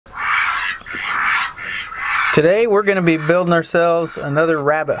Today we're going to be building ourselves another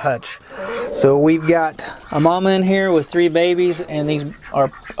rabbit hutch. So we've got a mama in here with 3 babies, and these are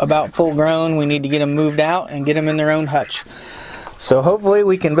about full grown. We need to get them moved out and get them in their own hutch. So hopefully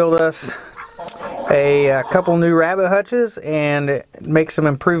we can build us a couple new rabbit hutches and make some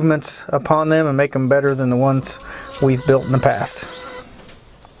improvements upon them and make them better than the ones we've built in the past.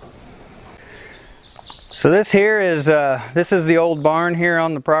 So this here is the old barn here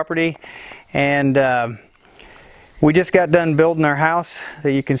on the property, and we just got done building our house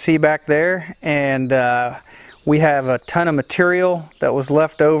that you can see back there, and we have a ton of material that was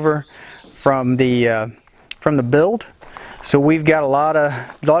left over from the build. So we've got a lot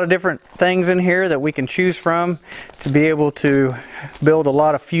of different things in here that we can choose from to be able to build a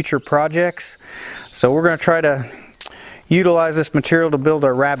lot of future projects. So we're going to try to utilize this material to build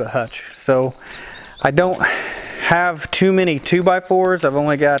our rabbit hutch. So I don't have too many 2x4s. I've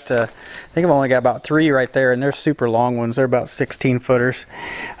only got I think I've only got about 3 right there, and they're super long ones. They're about 16 footers.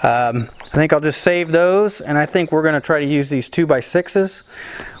 I think I'll just save those, and I think we're going to try to use these 2x6s.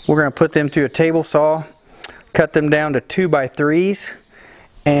 We're going to put them through a table saw, cut them down to 2x3s,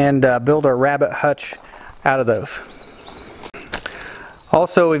 and build our rabbit hutch out of those.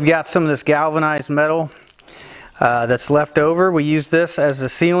 Also, we've got some of this galvanized metal that's left over. We use this as a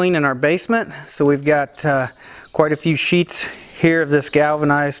ceiling in our basement, so we've got quite a few sheets here of this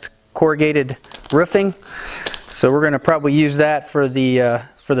galvanized corrugated roofing. So we're going to probably use that for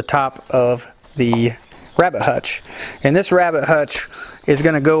the top of the rabbit hutch. And this rabbit hutch is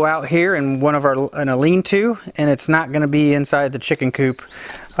going to go out here in in a lean-to, and it's not going to be inside the chicken coop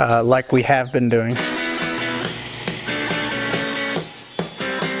like we have been doing.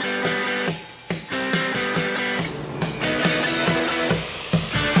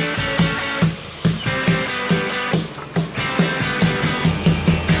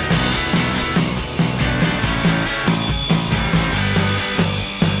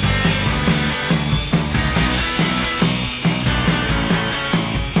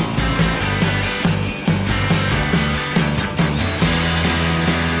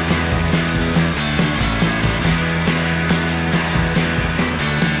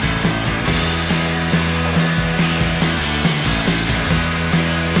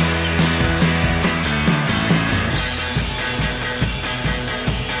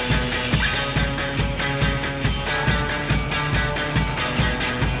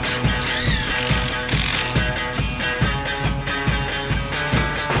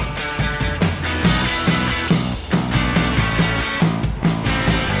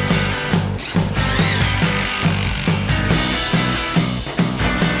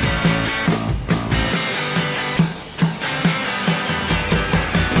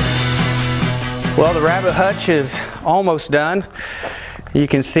 Well, the rabbit hutch is almost done. You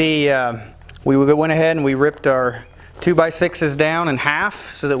can see we went ahead and we ripped our 2x6s down in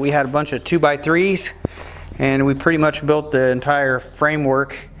half so that we had a bunch of 2x3s, and we pretty much built the entire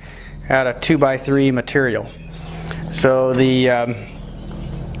framework out of 2x3 material. So the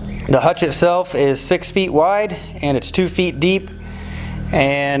hutch itself is 6 feet wide and it's 2 feet deep,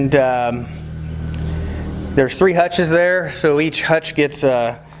 and there's 3 hutches there, so each hutch gets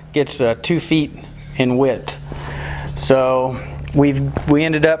 2 feet in width. So we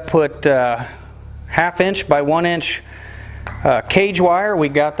ended up put 1/2 inch by 1 inch cage wire. We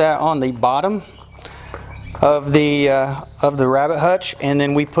got that on the bottom of the rabbit hutch, and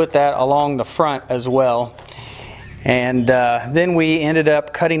then we put that along the front as well. And then we ended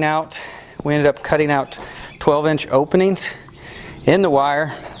up cutting out 12-inch openings in the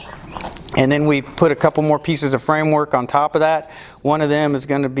wire. And then we put a couple more pieces of framework on top of that. One of them is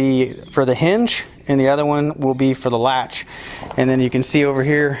going to be for the hinge, and the other one will be for the latch. And then you can see over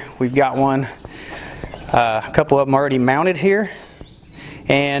here, we've got a couple of them already mounted here.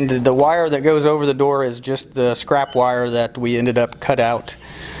 And the wire that goes over the door is just the scrap wire that we ended up cut out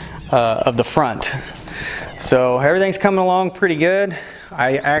of the front. So everything's coming along pretty good.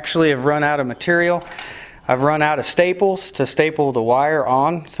 I actually have run out of material. I've run out of staples to staple the wire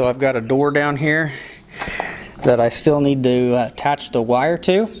on, so I've got a door down here that I still need to attach the wire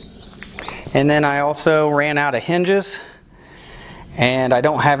to. And then I also ran out of hinges, and I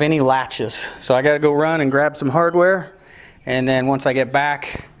don't have any latches. So I got to go run and grab some hardware, and then once I get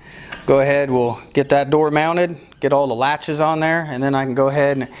back, go ahead, we'll get that door mounted, get all the latches on there, and then I can go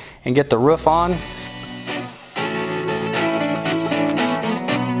ahead and get the roof on.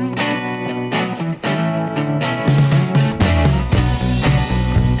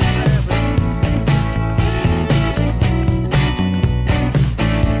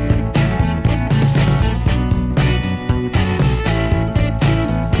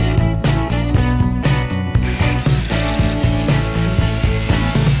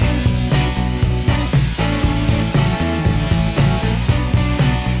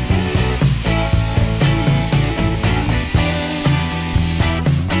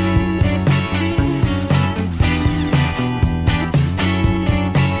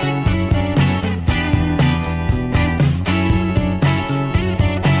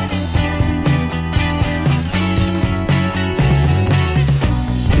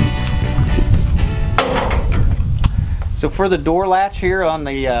 So for the door latch here on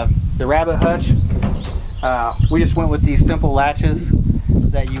the Rabbit Hutch, we just went with these simple latches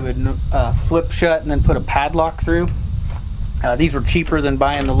that you would flip shut and then put a padlock through. These were cheaper than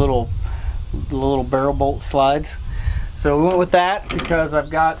buying the little barrel bolt slides. So we went with that because I've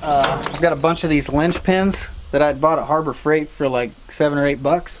got a bunch of these linch pins that I'd bought at Harbor Freight for like $7 or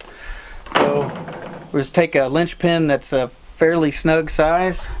 $8. So we'll just take a linch pin that's a fairly snug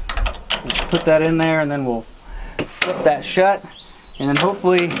size, we'll put that in there, and then we'll flip that shut, and then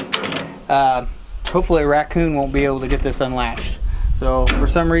hopefully a raccoon won't be able to get this unlatched. So for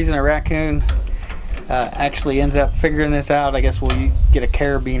some reason a raccoon actually ends up figuring this out. I guess we'll get a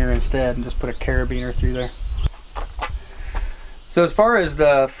carabiner instead and just put a carabiner through there. So as far as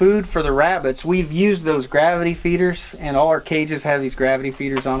the food for the rabbits, we've used those gravity feeders, and all our cages have these gravity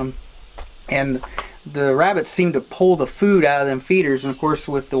feeders on them. And the rabbits seem to pull the food out of them feeders, and of course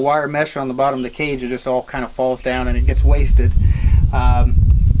with the wire mesh on the bottom of the cage, it just all kind of falls down and it gets wasted.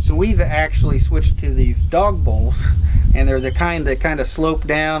 So we've actually switched to these dog bowls, and they're the kind that kind of slope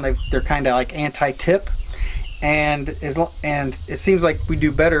down. They're kind of like anti-tip, and it seems like we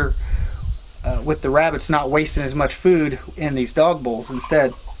do better with the rabbits not wasting as much food in these dog bowls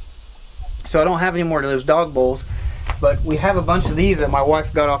instead. So I don't have any more of those dog bowls, but we have a bunch of these that my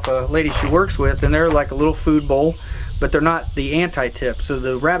wife got off a lady she works with, and they're like a little food bowl, but they're not the anti-tip, so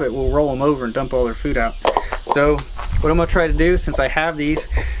the rabbit will roll them over and dump all their food out. So what I'm going to try to do, since I have these,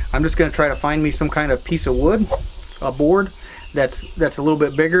 I'm just going to try to find me some kind of piece of wood, a board that's a little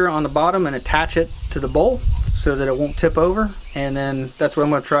bit bigger on the bottom, and attach it to the bowl so that it won't tip over, and then that's what I'm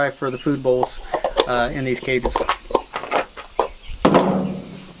going to try for the food bowls in these cages.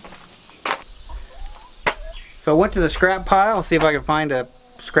 So I went to the scrap pile, see if I can find a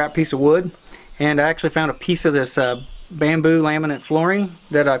scrap piece of wood, and I actually found a piece of this bamboo laminate flooring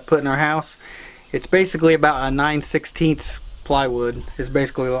that I put in our house. It's basically about a 9/16 plywood is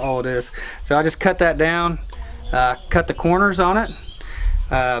basically all it is. So I just cut that down, cut the corners on it,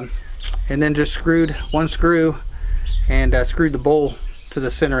 and then just screwed one screw and screwed the bowl to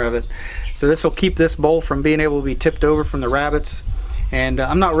the center of it. So this will keep this bowl from being able to be tipped over from the rabbits, and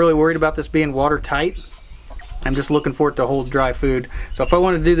I'm not really worried about this being watertight. I'm just looking for it to hold dry food. So if I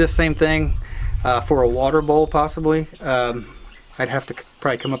want to do this same thing for a water bowl possibly, I'd have to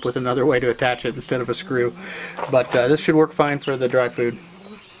probably come up with another way to attach it instead of a screw, but this should work fine for the dry food.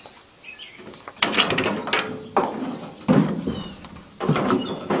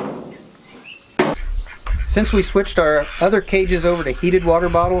 Since we switched our other cages over to heated water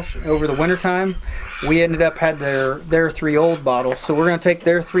bottles over the winter time, we ended up had their 3 old bottles. So we're going to take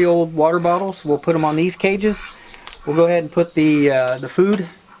their 3 old water bottles, we'll put them on these cages. We'll go ahead and put the food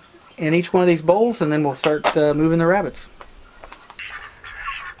in each one of these bowls, and then we'll start moving the rabbits.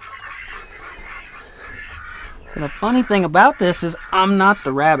 And the funny thing about this is I'm not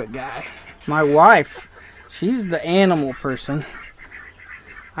the rabbit guy. My wife, she's the animal person.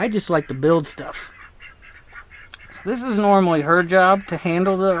 I just like to build stuff. So this is normally her job to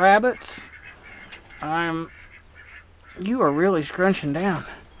handle the rabbits. You are really scrunching down.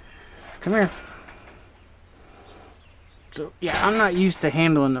 Come here. So yeah, I'm not used to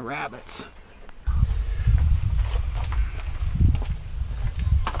handling the rabbits.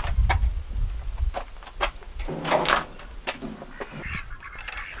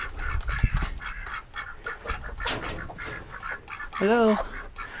 Hello.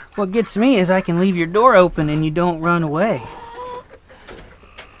 What gets me is I can leave your door open and you don't run away.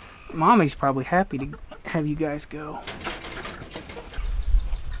 Mommy's probably happy to have you guys go.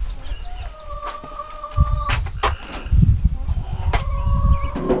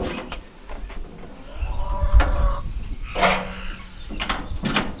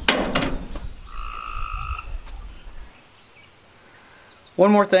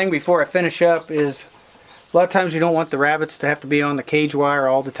 One more thing before I finish up is a lot of times you don't want the rabbits to have to be on the cage wire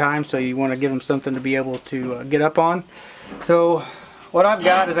all the time, so you want to give them something to be able to get up on. So what I've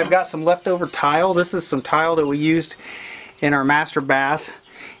got is I've got some leftover tile. This is some tile that we used in our master bath.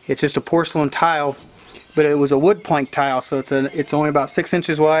 It's just a porcelain tile, but it was a wood plank tile, so it's only about 6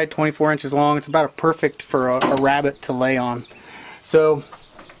 inches wide, 24 inches long. It's about perfect for a rabbit to lay on. So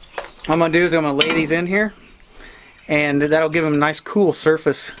what I'm going to do is I'm going to lay these in here, and that'll give them a nice cool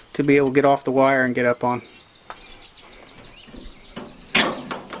surface to be able to get off the wire and get up on.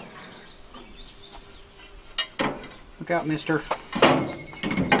 Look out, mister.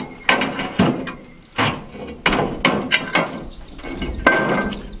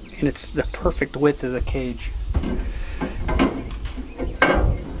 And it's the perfect width of the cage.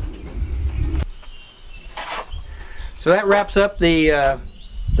 So that wraps up the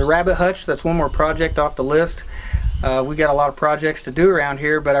Rabbit Hutch. That's one more project off the list. We got a lot of projects to do around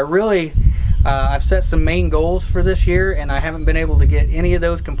here, but I've set some main goals for this year, and I haven't been able to get any of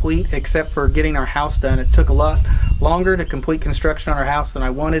those complete except for getting our house done. It took a lot longer to complete construction on our house than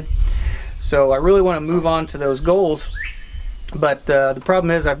I wanted, so I really want to move on to those goals. But the problem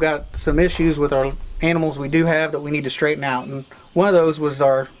is I've got some issues with our animals we do have that we need to straighten out, and one of those was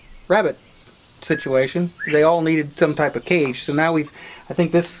our rabbit situation. They all needed some type of cage, so now I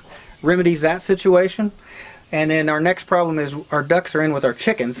think this remedies that situation. And then our next problem is our ducks are in with our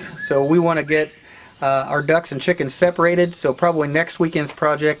chickens, so we want to get our ducks and chickens separated. So probably next weekend's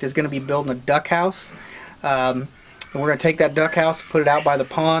project is going to be building a duck house. And we're going to take that duck house, put it out by the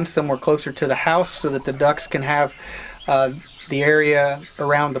pond somewhere closer to the house so that the ducks can have the area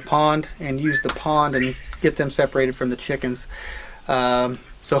around the pond and use the pond and get them separated from the chickens.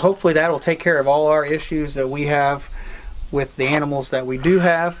 So hopefully that will take care of all our issues that we have with the animals that we do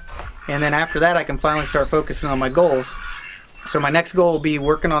have. And then after that I can finally start focusing on my goals. So my next goal will be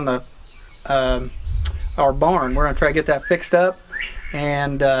working on the our barn. We're going to try to get that fixed up,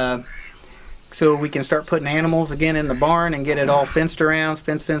 and so we can start putting animals again in the barn and get it all fenced around,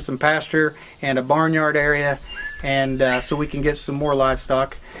 fenced in some pasture and a barnyard area, and so we can get some more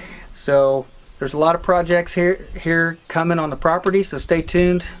livestock. So there's a lot of projects here coming on the property, so stay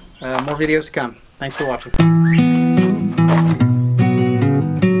tuned. More videos to come. Thanks for watching.